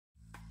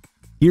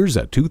Here's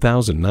a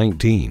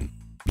 2019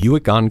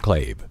 Buick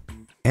Enclave.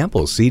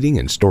 Ample seating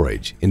and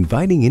storage,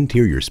 inviting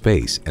interior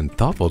space, and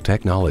thoughtful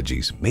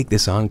technologies make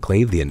this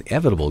Enclave the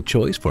inevitable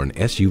choice for an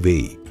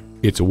SUV.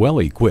 It's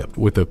well equipped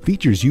with the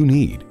features you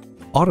need: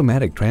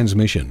 automatic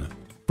transmission,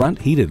 front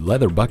heated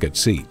leather bucket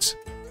seats,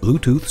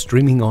 Bluetooth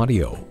streaming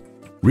audio,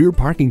 rear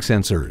parking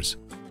sensors,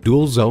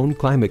 dual zone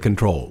climate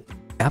control,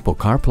 Apple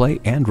CarPlay,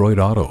 Android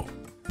Auto,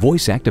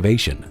 voice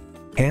activation,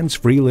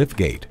 hands-free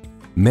liftgate,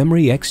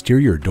 memory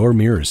exterior door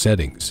mirror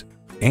settings,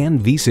 and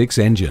V6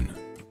 engine.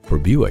 For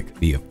Buick,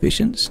 the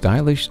efficient,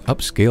 stylish,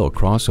 upscale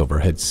crossover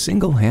had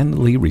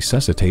single-handedly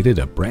resuscitated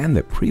a brand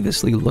that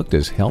previously looked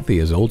as healthy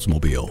as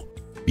Oldsmobile.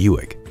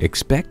 Buick,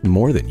 expect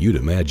more than you'd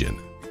imagine.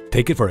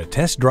 Take it for a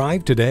test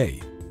drive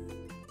today.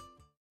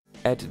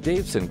 At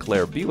Dave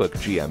Sinclair Buick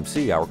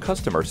GMC, our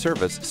customer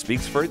service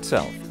speaks for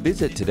itself.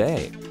 Visit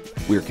today.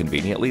 We're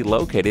conveniently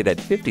located at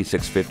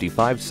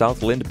 5655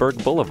 South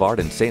Lindbergh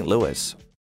Boulevard in St. Louis.